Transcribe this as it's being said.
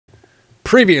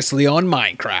Previously on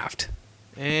Minecraft.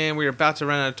 And we're about to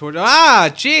run out of torches. Ah,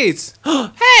 jeez.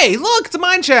 Hey, look, it's a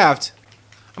mine shaft.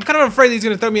 I'm kind of afraid he's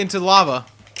going to throw me into lava.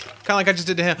 Kind of like I just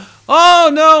did to him. Oh,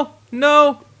 no,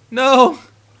 no, no.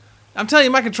 I'm telling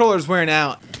you, my controller is wearing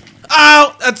out.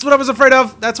 Ow, that's what I was afraid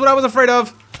of. That's what I was afraid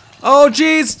of. Oh,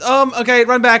 jeez. Okay,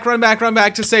 run back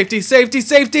to safety. Safety,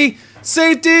 safety,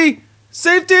 safety,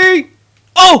 safety.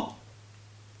 Oh!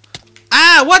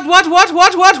 Ah, what?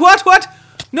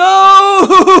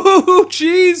 No!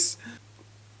 Jeez!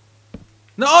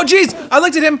 No, oh, jeez! I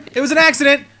looked at him! It was an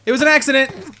accident! It was an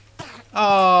accident!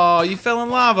 Oh, you fell in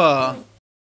lava.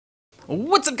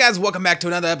 What's up, guys? Welcome back to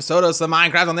another episode of some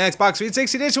Minecraft on the Xbox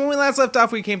 360 edition. When we last left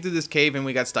off, we came through this cave and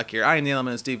we got stuck here. I am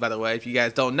TheLMNOsteve, by the way, if you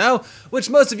guys don't know, which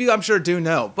most of you, I'm sure, do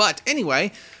know. But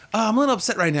anyway, I'm a little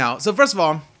upset right now. So first of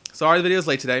all, sorry the video's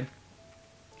late today.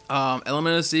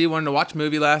 TheLMNOsteve wanted to watch a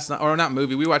movie last night, or not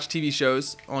movie, we watched TV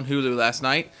shows on Hulu last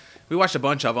night. We watched a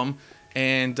bunch of them,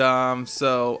 and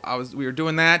so we were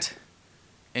doing that,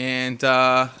 and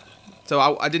so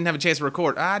I didn't have a chance to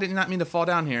record. I did not mean to fall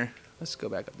down here. Let's go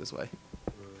back up this way.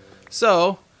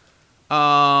 So,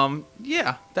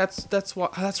 yeah, that's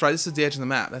right. This is the edge of the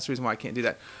map. That's the reason why I can't do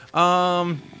that.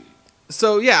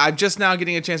 So yeah, I'm just now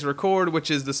getting a chance to record,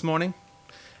 which is this morning,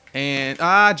 and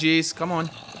geez, come on.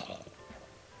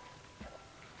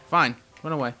 Fine,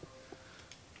 run away.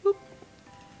 Boop.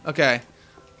 Okay,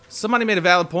 somebody made a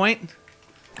valid point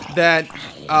that,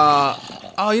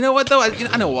 oh, you know what though?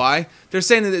 I know why. They're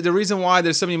saying that the reason why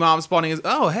there's so many mobs spawning is,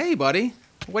 oh, hey, buddy.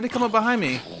 Why'd they come up behind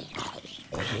me?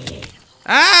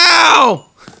 Ow!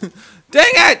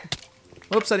 Dang it!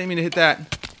 Whoops, I didn't mean to hit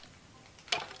that.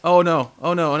 Oh, no.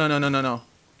 Oh, no, no, no, no, no, no.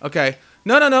 Okay.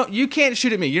 No, no, no, you can't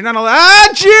shoot at me. You're not allowed. Ah,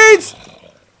 jeez!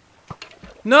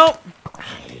 No.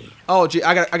 Oh, gee,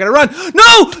 I gotta run. No!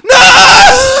 No!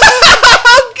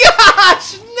 Oh,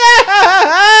 gosh! No!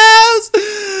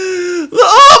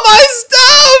 All my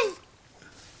stuff!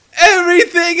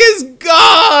 Everything is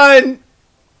gone!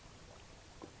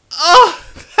 Oh,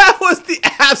 that was the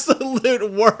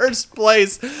absolute worst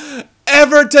place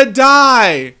ever to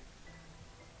die!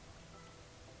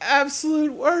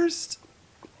 Absolute worst.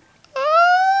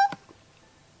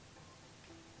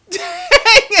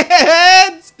 Dang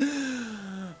it!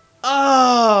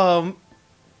 Oh,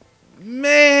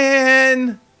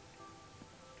 man.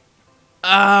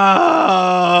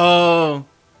 Oh.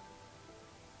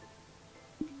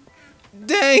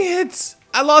 Dang it.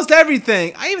 I lost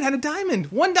everything. I even had a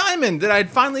diamond. One diamond that I'd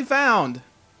finally found.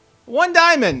 One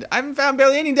diamond. I haven't found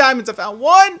barely any diamonds. I found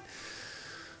one.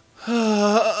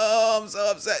 Oh, I'm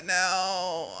so upset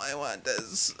now. I want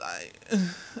this. I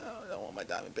don't want my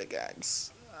diamond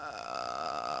pickaxe.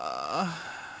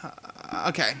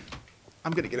 Okay.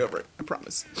 I'm gonna get over it. I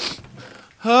promise.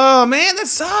 Oh, man, that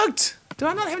sucked. Do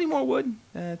I not have any more wood?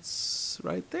 That's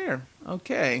right there.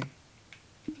 Okay.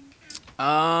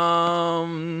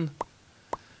 That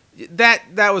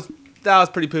was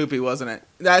pretty poopy, wasn't it?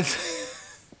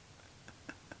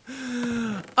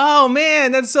 Oh,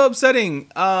 man, that's so upsetting.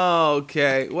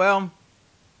 Okay, well,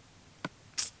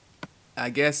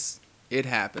 I guess it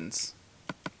happens.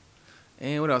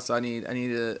 And what else do I need? I'm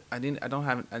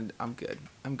good.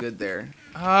 I'm good there.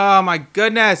 Oh my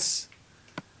goodness.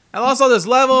 I lost all those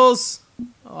levels.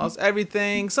 I lost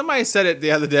everything. Somebody said it the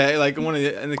other day, like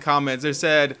in the comments. They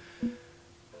said,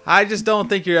 I just don't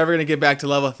think you're ever going to get back to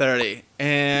level 30.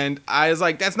 And I was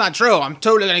like, that's not true. I'm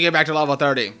totally going to get back to level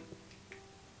 30.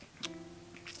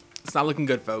 It's not looking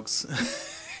good, folks.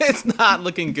 It's not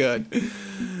looking good.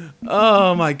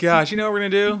 Oh my gosh. You know what we're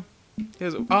going to do?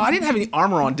 Oh, I didn't have any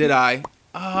armor on, did I?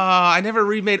 Oh, I never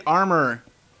remade armor.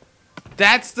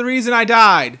 That's the reason I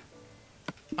died.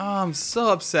 Oh, I'm so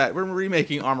upset. We're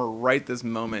remaking armor right this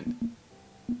moment.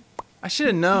 I should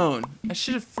have known. I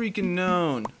should have freaking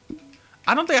known.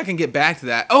 I don't think I can get back to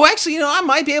that. Oh, actually, you know, I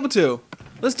might be able to.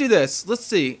 Let's do this. Let's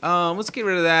see. Let's get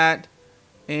rid of that.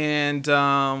 And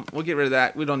we'll get rid of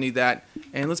that. We don't need that.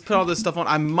 And let's put all this stuff on.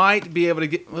 I might be able to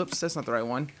get... Whoops, that's not the right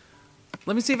one.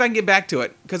 Let me see if I can get back to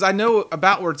it. Because I know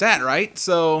about where it's at, right?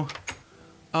 So,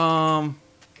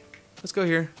 let's go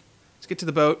here. Let's get to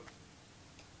the boat.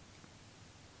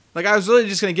 Like, I was really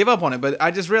just going to give up on it. But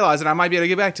I just realized that I might be able to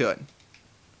get back to it.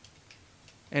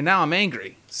 And now I'm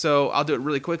angry. So, I'll do it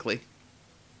really quickly.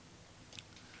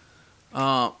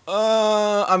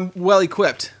 I'm well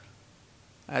equipped.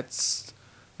 That's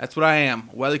what I am.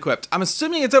 Well equipped. I'm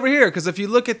assuming it's over here because if you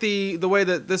look at the way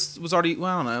that this was already,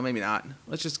 well, I don't know, maybe not.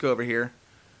 Let's just go over here.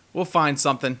 We'll find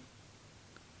something.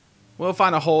 We'll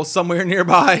find a hole somewhere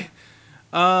nearby.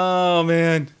 Oh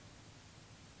man.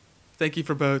 Thank you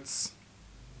for boats.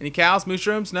 Any cows?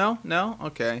 Mushrooms? No? No?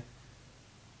 Okay.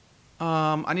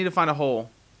 I need to find a hole.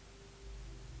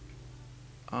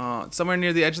 Somewhere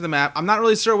near the edge of the map. I'm not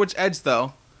really sure which edge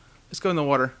though. Let's go in the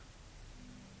water.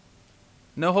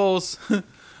 No holes.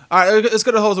 Alright, let's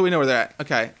go to the holes that we know where they're at.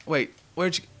 Okay, wait.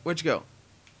 Where'd you go?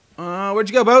 Where'd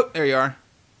you go, boat? There you are.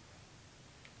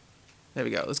 There we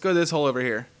go. Let's go to this hole over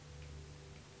here.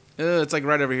 It's like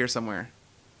right over here somewhere.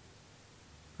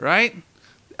 Right?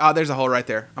 Oh, there's a hole right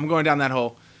there. I'm going down that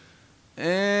hole.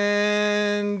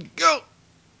 And go!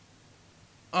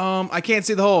 I can't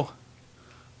see the hole.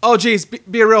 Oh, geez.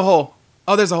 Be a real hole.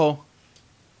 Oh, there's a hole.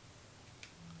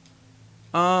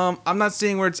 I'm not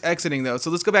seeing where it's exiting, though. So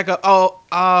let's go back up. Oh,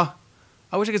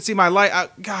 I wish I could see my light.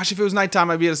 Gosh, if it was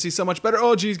nighttime, I'd be able to see so much better.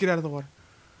 Oh, geez, get out of the water.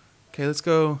 Okay, let's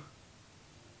go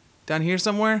down here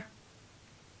somewhere.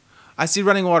 I see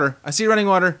running water. I see running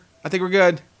water. I think we're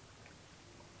good.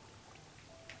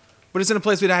 But it's in a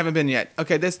place we haven't been yet.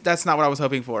 Okay, that's not what I was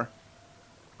hoping for.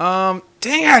 Dang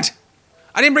it!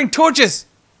 I didn't bring torches!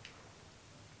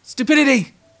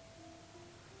 Stupidity!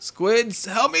 Squids,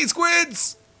 help me,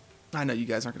 squids! I know you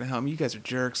guys aren't gonna help me. You guys are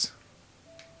jerks.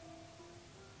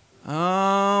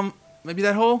 Maybe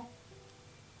that hole?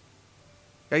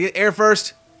 Gotta get air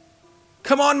first.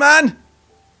 Come on, man!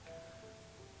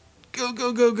 Go,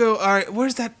 go, go, go. Alright,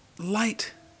 where's that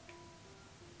light?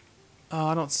 Oh,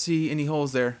 I don't see any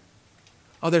holes there.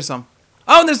 Oh, there's some.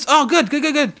 Oh, there's... Oh, good, good,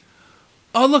 good, good.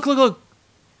 Oh, look, look, look.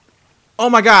 Oh,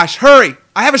 my gosh. Hurry.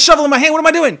 I have a shovel in my hand. What am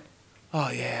I doing?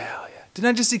 Oh, yeah. Oh, yeah. Didn't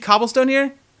I just see cobblestone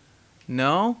here?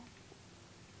 No.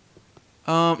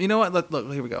 You know what?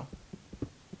 Look, here we go.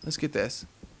 Let's get this.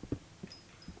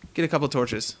 Get a couple of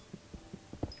torches.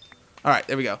 All right,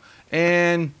 there we go.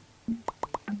 And...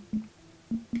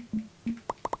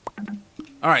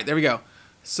 All right, there we go.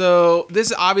 So,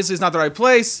 this obviously is not the right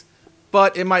place,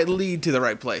 but it might lead to the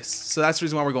right place. So that's the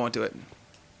reason why we're going to it.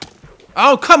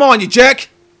 Oh, come on, you jack!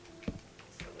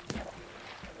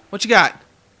 What you got?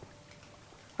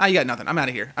 Ah, you got nothing. I'm out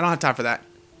of here. I don't have time for that.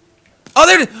 Oh,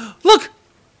 there it is! Look!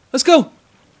 Let's go!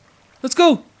 Let's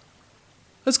go!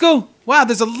 Let's go! Wow,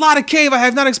 there's a lot of cave I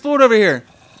have not explored over here.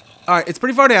 Alright, it's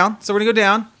pretty far down, so we're gonna go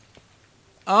down.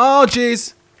 Oh,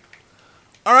 jeez.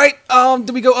 Alright,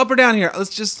 did we go up or down here?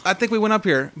 Let's just... I think we went up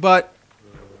here, but...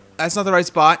 That's not the right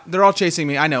spot. They're all chasing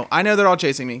me. I know. I know they're all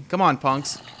chasing me. Come on,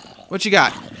 punks. What you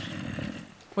got?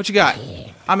 What you got?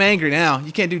 I'm angry now.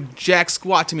 You can't do jack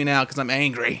squat to me now because I'm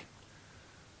angry.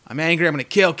 I'm angry. I'm going to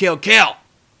kill, kill, kill.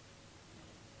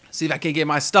 See if I can get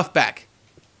my stuff back.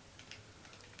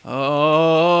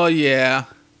 Oh, yeah.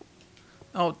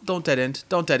 Oh, don't dead end.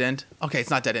 Don't dead end. Okay,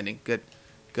 it's not dead ending. Good.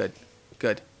 Good.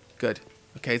 Good. Good.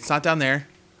 Okay, it's not down there.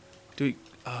 Do we...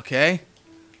 Okay.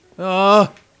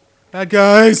 Oh... Bad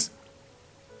guys.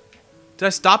 Did I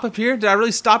stop up here? Did I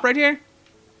really stop right here?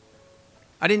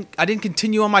 I didn't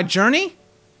continue on my journey?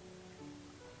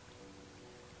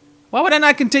 Why would I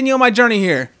not continue on my journey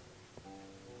here?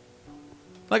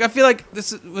 Like, I feel like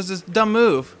this was this dumb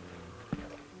move.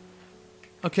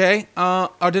 Okay,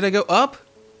 or did I go up?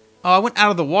 Oh, I went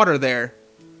out of the water there.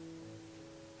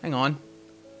 Hang on.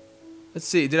 Let's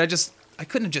see, I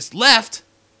couldn't have just left.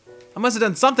 I must have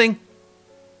done something.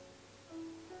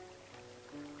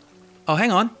 Oh,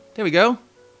 hang on. There we go.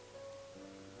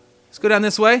 Let's go down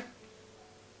this way.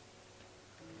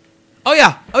 Oh,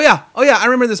 yeah. Oh, yeah. Oh, yeah. I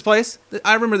remember this place.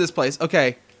 I remember this place.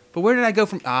 Okay. But where did I go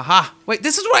from? Aha. Wait,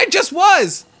 this is where I just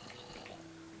was.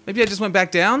 Maybe I just went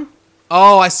back down?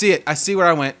 Oh, I see it. I see where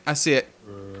I went. I see it.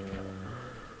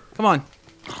 Come on.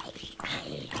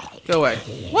 Go away.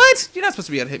 What? You're not supposed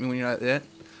to be able to hit me when you're like that.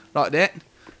 Like that.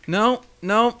 No.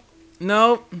 No.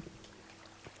 No.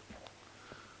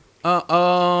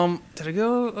 Did I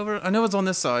go over? I know it's on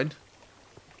this side.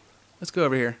 Let's go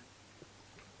over here.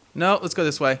 No, let's go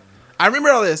this way. I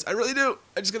remember all this. I really do.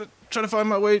 I just gotta try to find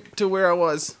my way to where I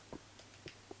was.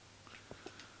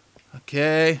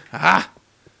 Okay. Aha!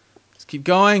 Let's keep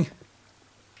going.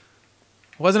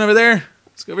 I wasn't over there.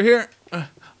 Let's go over here.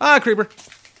 Creeper.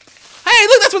 Hey,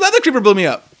 look, that's what the other creeper blew me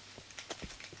up.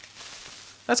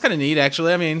 That's kind of neat,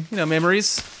 actually. I mean, you know,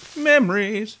 memories.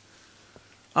 Memories.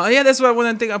 Yeah, that's what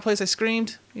one thing I place I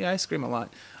screamed. Yeah, I scream a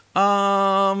lot.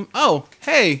 Oh,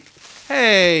 hey.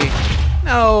 Hey.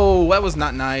 No, that was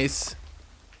not nice.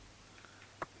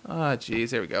 Ah, jeez,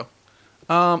 there we go.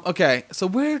 Okay, so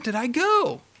where did I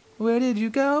go? Where did you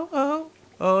go?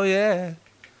 Oh, yeah.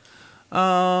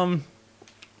 I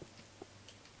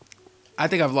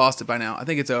think I've lost it by now. I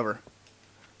think it's over.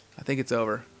 I think it's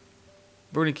over.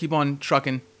 We're gonna keep on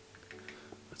trucking.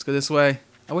 Let's go this way.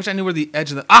 I wish I knew where the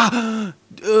edge of the...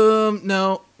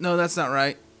 no, that's not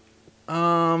right.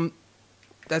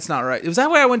 That's not right. Was that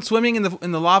where I went swimming in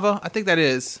the lava? I think that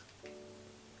is.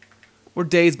 We're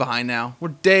days behind now. We're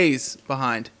days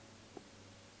behind.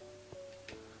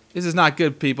 This is not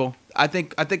good, people. I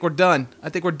think we're done. I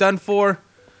think we're done for.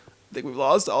 I think we've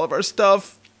lost all of our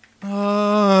stuff. Did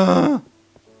I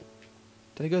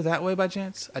go that way by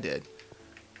chance? I did.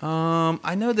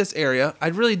 I know this area. I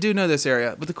really do know this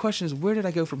area. But the question is, where did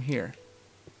I go from here?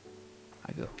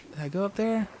 Did I go up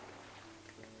there?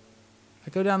 I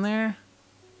go down there?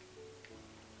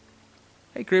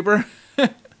 Hey, creeper.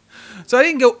 So I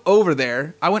didn't go over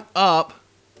there. I went up.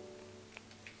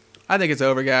 I think it's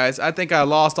over, guys. I think I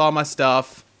lost all my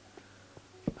stuff.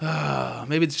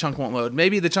 Maybe the chunk won't load.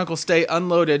 Maybe the chunk will stay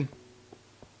unloaded.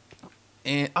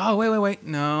 And oh, wait.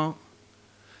 No.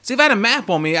 See, if I had a map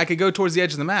on me, I could go towards the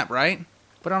edge of the map, right?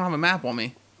 But I don't have a map on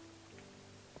me.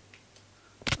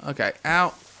 Okay.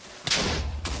 Ow.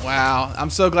 Wow. I'm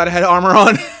so glad I had armor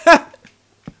on.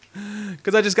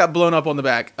 Because I just got blown up on the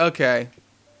back. Okay.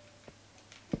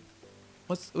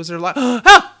 Was there a lot?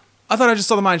 Ah! I thought I just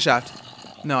saw the mine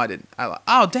shaft. No, I didn't.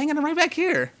 Oh, dang it. I'm right back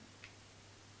here.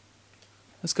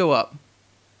 Let's go up.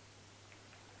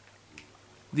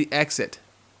 The exit.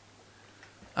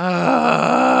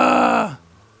 I'm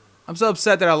so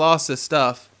upset that I lost this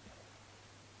stuff.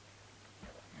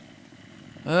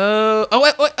 Wait.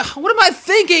 What am I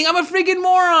thinking? I'm a freaking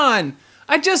moron.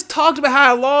 I just talked about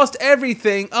how I lost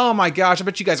everything. Oh my gosh. I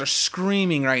bet you guys are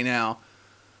screaming right now.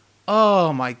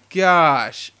 Oh my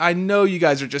gosh. I know you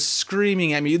guys are just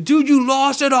screaming at me. Dude, you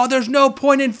lost it all. There's no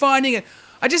point in finding it.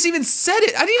 I just even said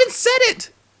it. I didn't even said it.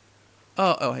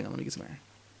 Oh, hang on. Let me get some air.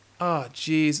 Oh,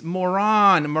 jeez.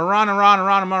 Moron.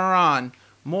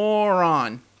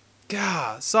 Moron.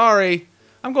 God, sorry.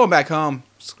 I'm going back home.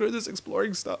 Screw this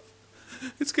exploring stuff.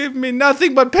 It's giving me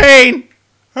nothing but pain.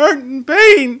 Hurt and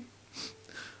pain.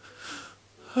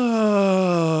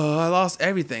 Oh, I lost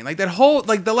everything. Like that whole,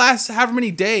 like the last however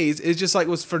many days is just like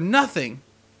was for nothing.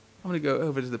 I'm going to go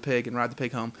over to the pig and ride the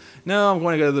pig home. No, I'm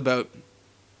going to go to the boat.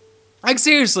 Like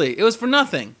seriously, it was for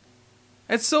nothing.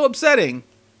 It's so upsetting.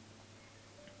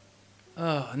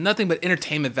 Nothing but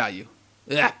entertainment value.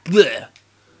 Blech.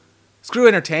 Screw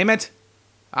entertainment.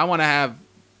 I want to have,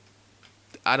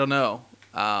 I don't know,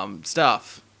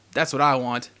 stuff. That's what I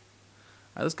want.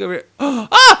 All right, let's go over here.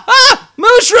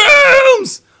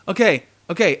 Mushrooms! Okay.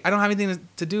 I don't have anything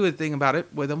to do with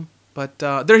them, but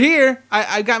they're here.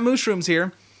 I got mushrooms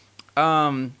here.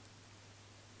 So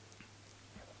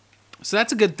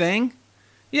that's a good thing.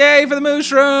 Yay for the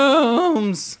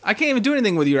mushrooms! I can't even do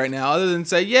anything with you right now other than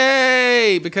say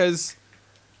yay because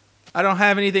I don't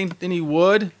have any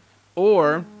wood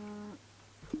or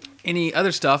any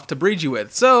other stuff to breed you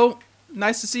with. So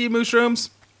nice to see you, mushrooms.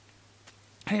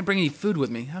 I didn't bring any food with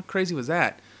me. How crazy was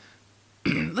that?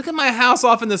 Look at my house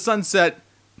off in the sunset.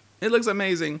 It looks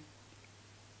amazing.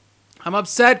 I'm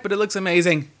upset, but it looks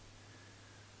amazing.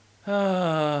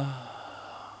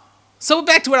 So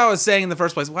back to what I was saying in the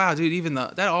first place. Wow, dude, even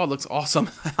that all looks awesome.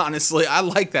 Honestly, I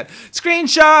like that.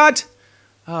 Screenshot!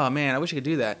 Oh, man, I wish I could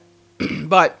do that.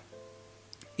 But,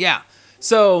 yeah.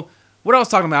 So, what I was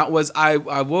talking about was I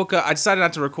woke up. I decided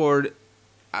not to record.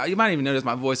 You might even notice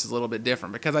my voice is a little bit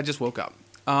different because I just woke up.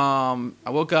 I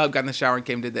woke up, got in the shower, and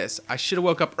came and did this. I should have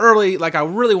woke up early like I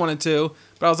really wanted to.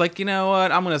 But I was like, you know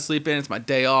what? I'm going to sleep in. It's my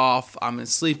day off. I'm going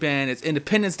to sleep in. It's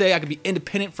Independence Day. I could be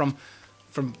independent from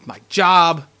my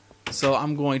job. So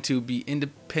I'm going to be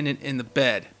independent in the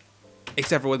bed,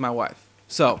 except for with my wife.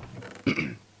 So,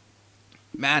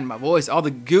 man, my voice, all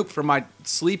the goop from my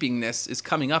sleepingness is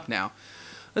coming up now.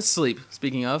 Let's sleep.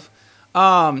 Speaking of,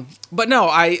 but no,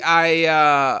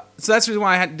 so that's the reason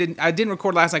why I didn't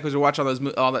record last night because we were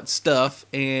watching all that stuff,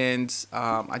 and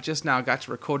I just now got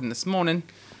to recording this morning,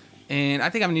 and I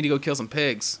think I need to go kill some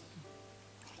pigs.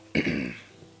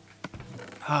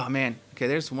 Oh man, okay,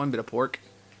 there's one bit of pork.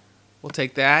 We'll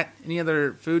take that. Any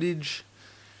other footage?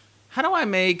 How do I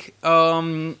make,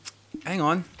 hang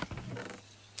on.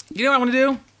 You know what I'm going to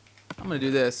do? I'm going to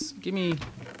do this. Give me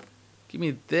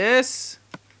this.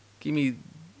 Give me,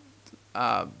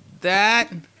 that.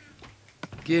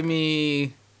 Give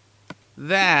me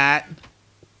that.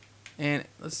 And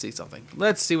let's see something.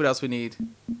 Let's see what else we need.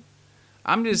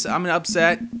 I'm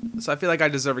upset, so I feel like I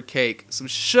deserve a cake. Some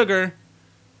sugar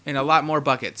and a lot more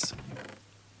buckets.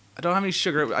 I don't have any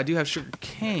sugar. I do have sugar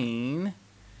cane.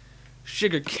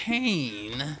 Sugar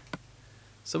cane.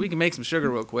 So we can make some sugar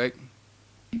real quick.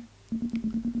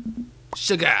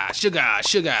 Sugar.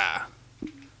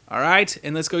 Alright,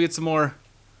 and let's go get some more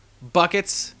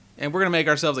buckets. And we're going to make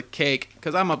ourselves a cake.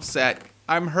 Because I'm upset.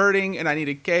 I'm hurting and I need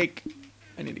a cake.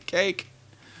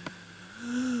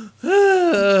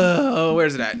 Oh,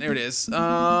 where's it at? There it is.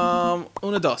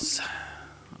 Una dos.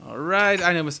 Alright,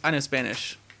 I know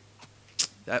Spanish.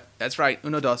 That's right.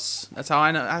 Uno dos. That's how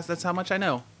I know. That's how much I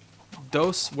know.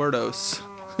 Dos wordos.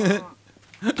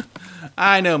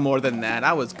 I know more than that.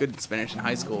 I was good at Spanish in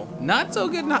high school. Not so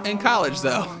good in college,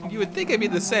 though. You would think it'd be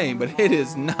the same, but it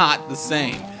is not the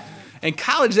same. In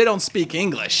college, they don't speak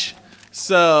English.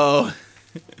 So,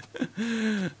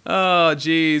 oh,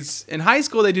 jeez. In high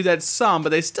school, they do that some, but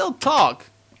they still talk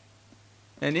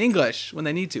in English when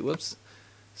they need to. Whoops.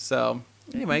 So,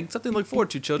 anyway, something to look forward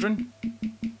to, children.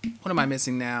 What am I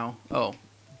missing now? Oh,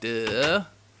 duh.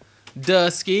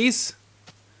 Skis.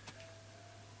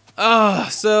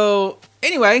 So,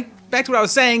 anyway, back to what I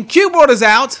was saying. Cube World is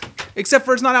out, except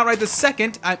for it's not out right this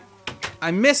second.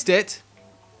 I missed it.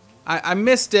 I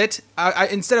missed it.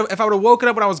 Instead of, if I would have woken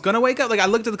up when I was going to wake up, like, I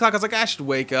looked at the clock, I was like, I should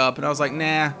wake up. And I was like,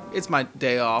 nah, it's my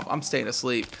day off. I'm staying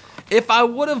asleep. If I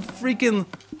would have freaking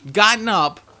gotten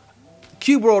up,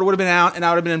 Cube World would have been out, and I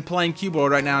would have been playing Cube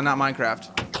World right now, not Minecraft.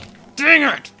 Dang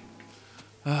it!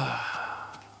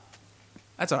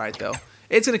 That's alright, though.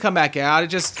 It's going to come back out.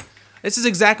 This is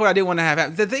exactly what I didn't want to have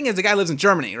happen. The thing is, the guy lives in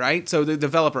Germany, right? So the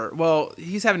developer, well,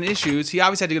 he's having issues. He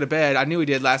obviously had to go to bed. I knew he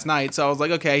did last night. So I was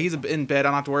like, okay, he's in bed. I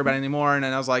don't have to worry about it anymore. And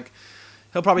then I was like,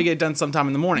 he'll probably get it done sometime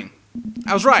in the morning.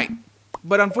 I was right.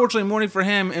 But unfortunately, morning for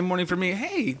him and morning for me,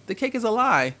 hey, the cake is a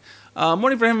lie.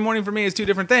 Morning for him and morning for me is two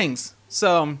different things.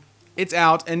 So it's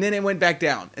out, and then it went back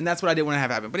down. And that's what I didn't want to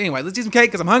have happen. But anyway, let's eat some cake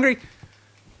because I'm hungry.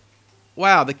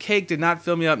 Wow, the cake did not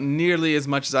fill me up nearly as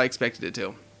much as I expected it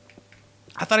to.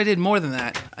 I thought I did more than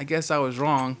that. I guess I was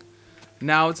wrong.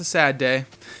 Now it's a sad day.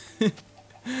 It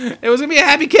was going to be a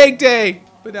happy cake day.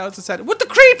 But now it's a sad day. What the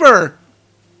creeper?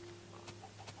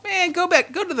 Man, go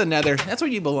back. Go to the nether. That's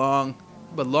where you belong.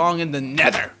 You belong in the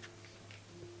nether.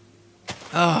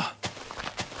 Oh.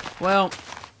 Well,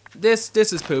 this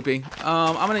is poopy.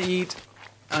 I'm going to eat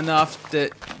enough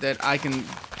that I can...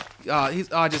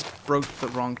 I just broke the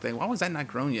wrong thing. Why was that not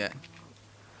grown yet?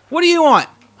 What do you want?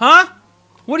 Huh?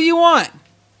 What do you want?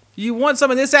 You want some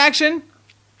of this action?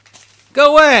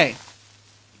 Go away.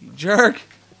 You jerk.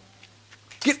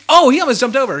 Oh, he almost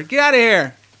jumped over. Get out of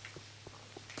here.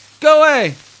 Go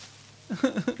away. No,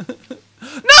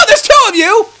 there's two of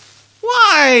you.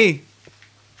 Why?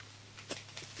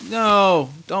 No,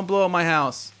 don't blow up my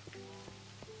house.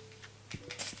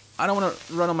 I don't want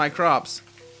to run on my crops.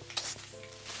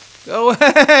 Go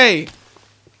away.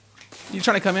 You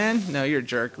trying to come in? No, you're a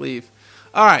jerk. Leave.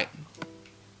 All right.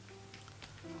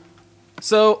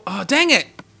 So, oh, dang it.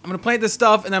 I'm going to plant this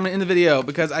stuff and I'm going to end the video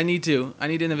because I need to. I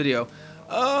need to end the video.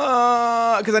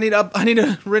 Because I need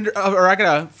to render, or I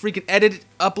got to freaking edit,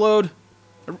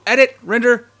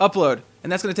 render, upload.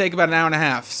 And that's going to take about an hour and a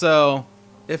half. So,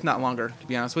 if not longer, to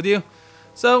be honest with you.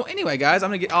 So, anyway, guys, I'm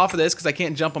going to get off of this because I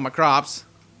can't jump on my crops.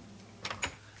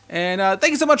 And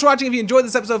thank you so much for watching. If you enjoyed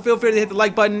this episode, feel free to hit the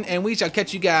like button. And we shall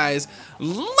catch you guys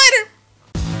later.